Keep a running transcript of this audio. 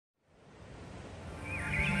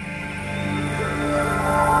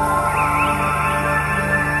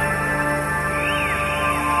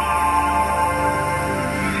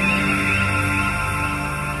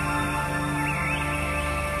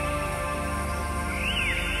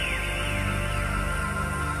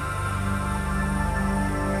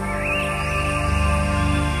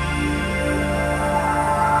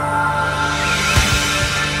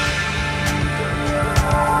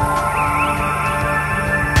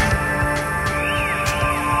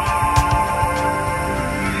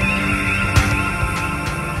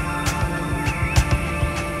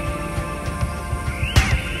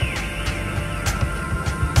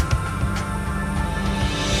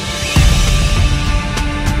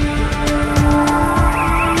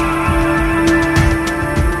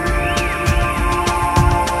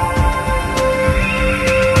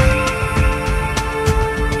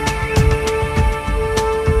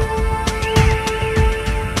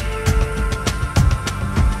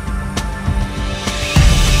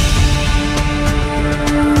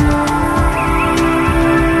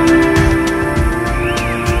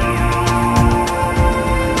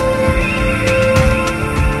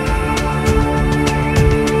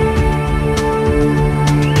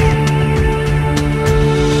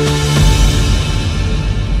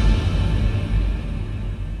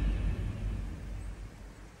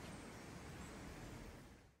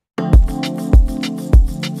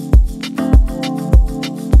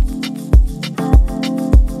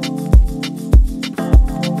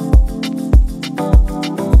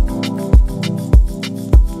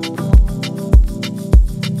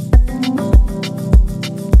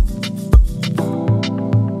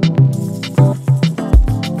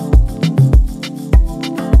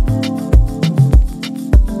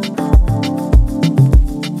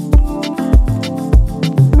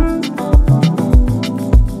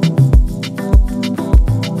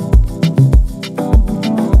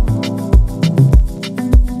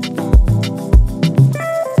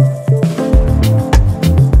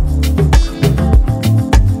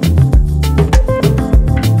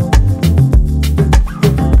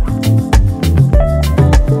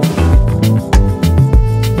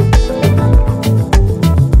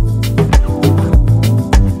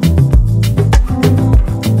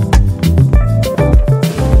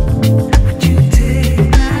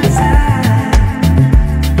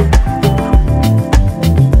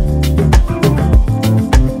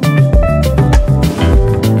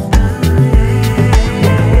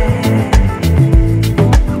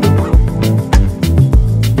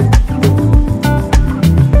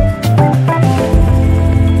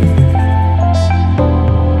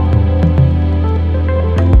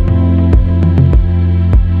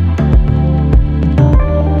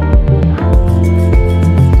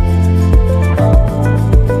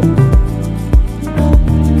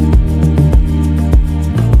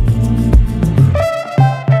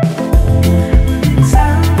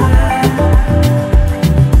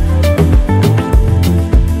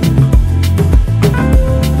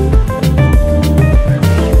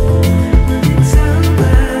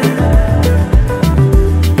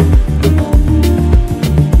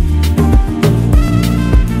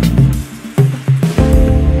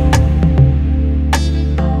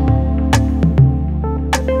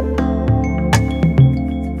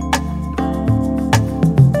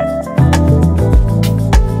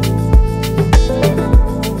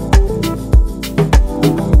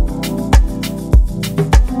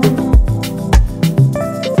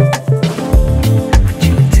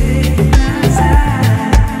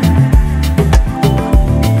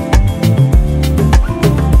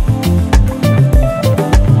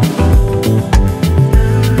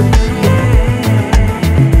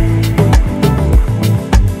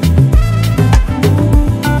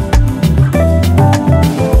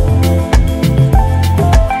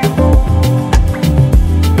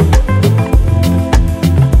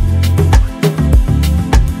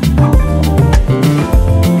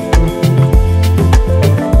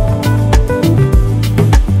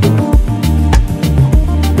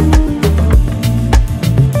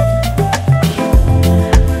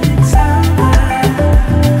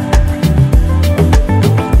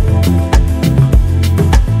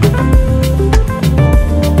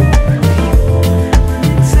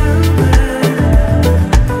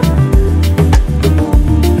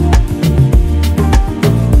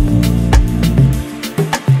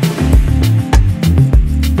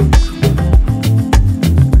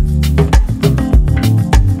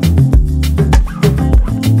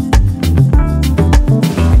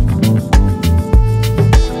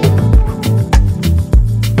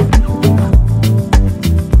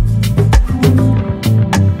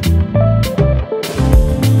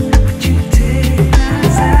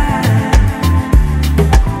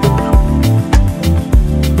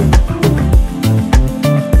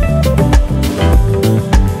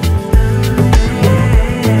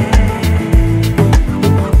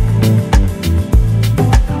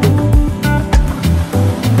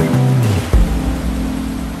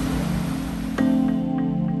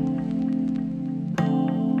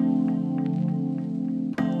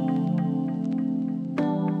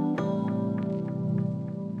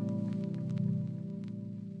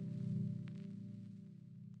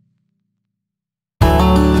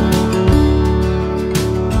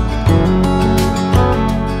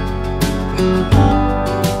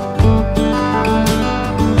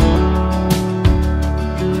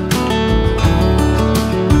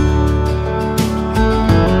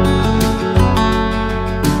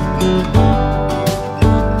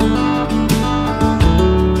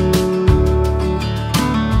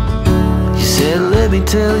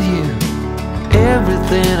you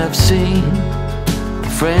everything I've seen, the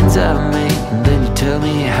friends I've made, and then you tell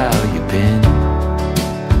me how you've been.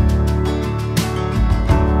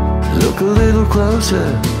 Look a little closer,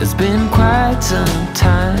 it's been quite some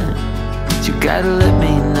time. You gotta let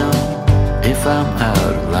me know if I'm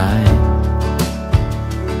out of line.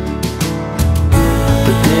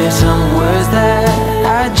 But there's some words that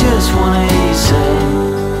I just wanna hear you say,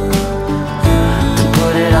 to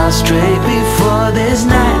put it all straight before this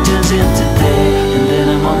night turns into day, and then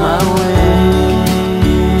I'm on my way.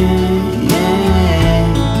 Yeah.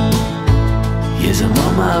 Yes, I'm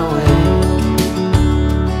on my way.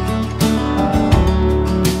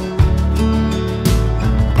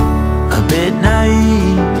 A bit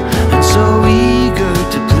naive and so eager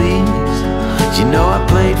to please. You know I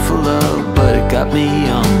played for love, but it got me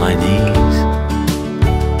on my knees.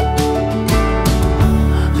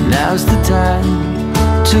 Now's the time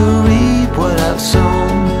to reap what I've sown.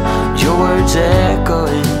 Your words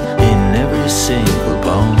echoing in every single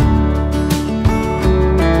bone.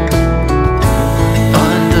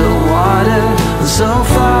 Underwater and so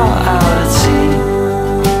far out at sea,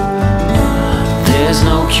 there's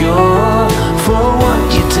no cure for what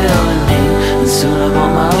you're telling me, and soon I'm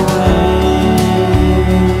on my way.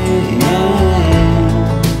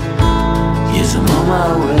 Yes, I'm on my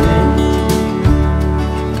way.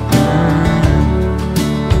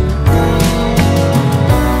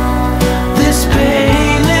 This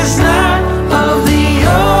pain is not of the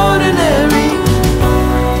ordinary.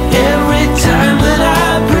 Every time that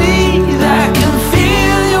I breathe, I can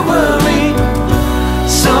feel your worry.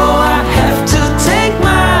 So I have to take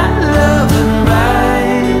my love and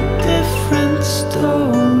write a different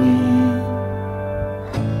story.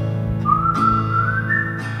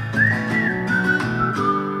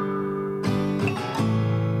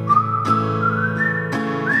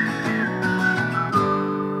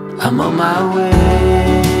 I'm on my way.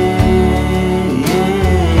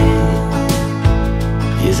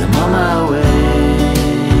 Yes, I'm on my way.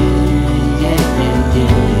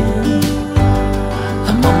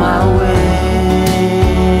 I'm on my way.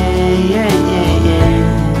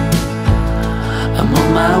 I'm on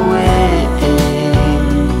my way.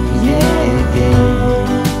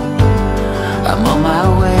 I'm on my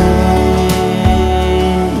way.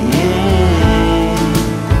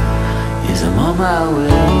 Yes, I'm on my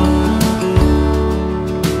way.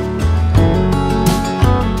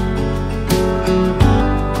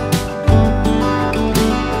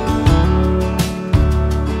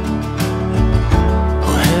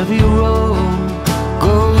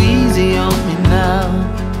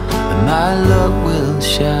 My love will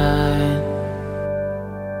shine.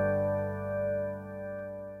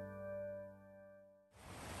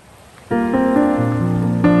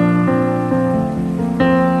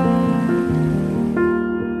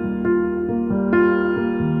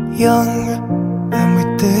 Young, and we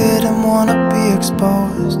didn't want to be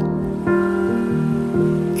exposed.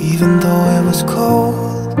 Even though it was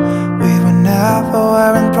cold, we were never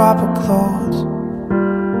wearing proper clothes.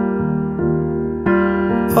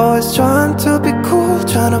 Always trying to be cool,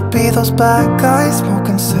 trying to be those bad guys,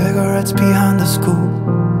 smoking cigarettes behind the school.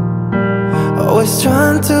 Always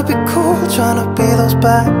trying to be cool, trying to be those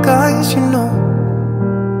bad guys, you know.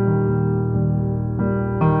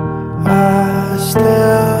 I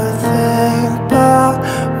still think about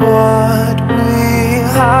what we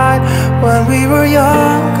had when we were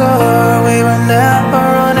younger. We were never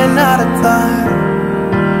running out of time.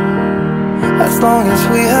 As long as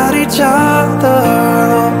we had each other,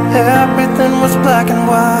 oh, everything was black and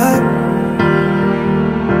white.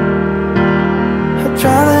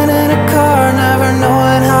 Driving in a car, never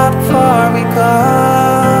knowing how far we go.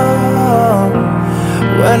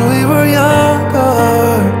 When we were younger,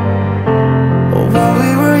 oh, when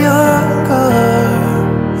we were younger.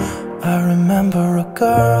 I remember a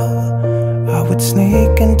girl, I would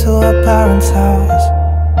sneak into her parents' house.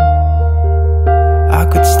 I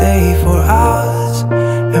could stay for hours,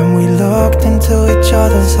 and we looked into each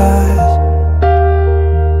other's eyes.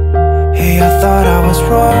 Hey, I thought I was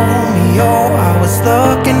Romeo, I was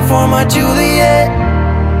looking for my Juliet.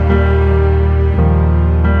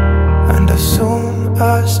 And as soon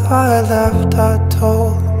as I left, I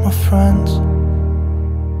told my friends.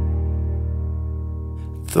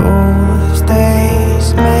 Those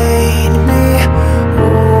days made me who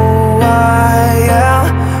I am.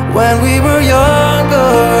 When we were younger,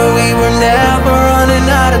 we were never running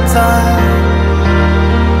out of time.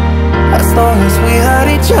 As long as we had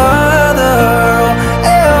each other,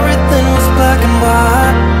 everything was black and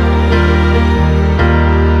white.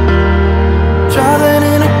 Driving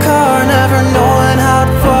in a car, never knowing how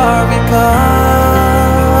far we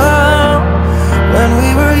got.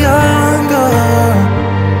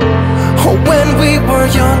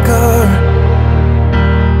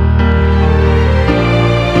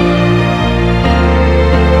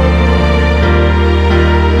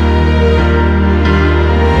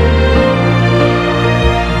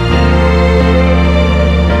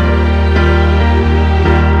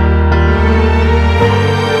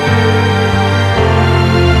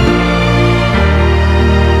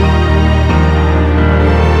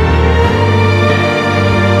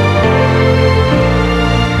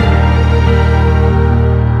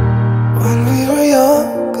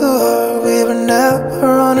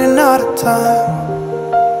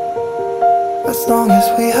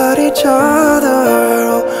 other.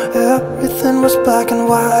 Oh, everything was black and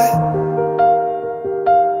white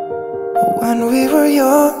when we were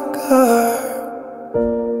younger.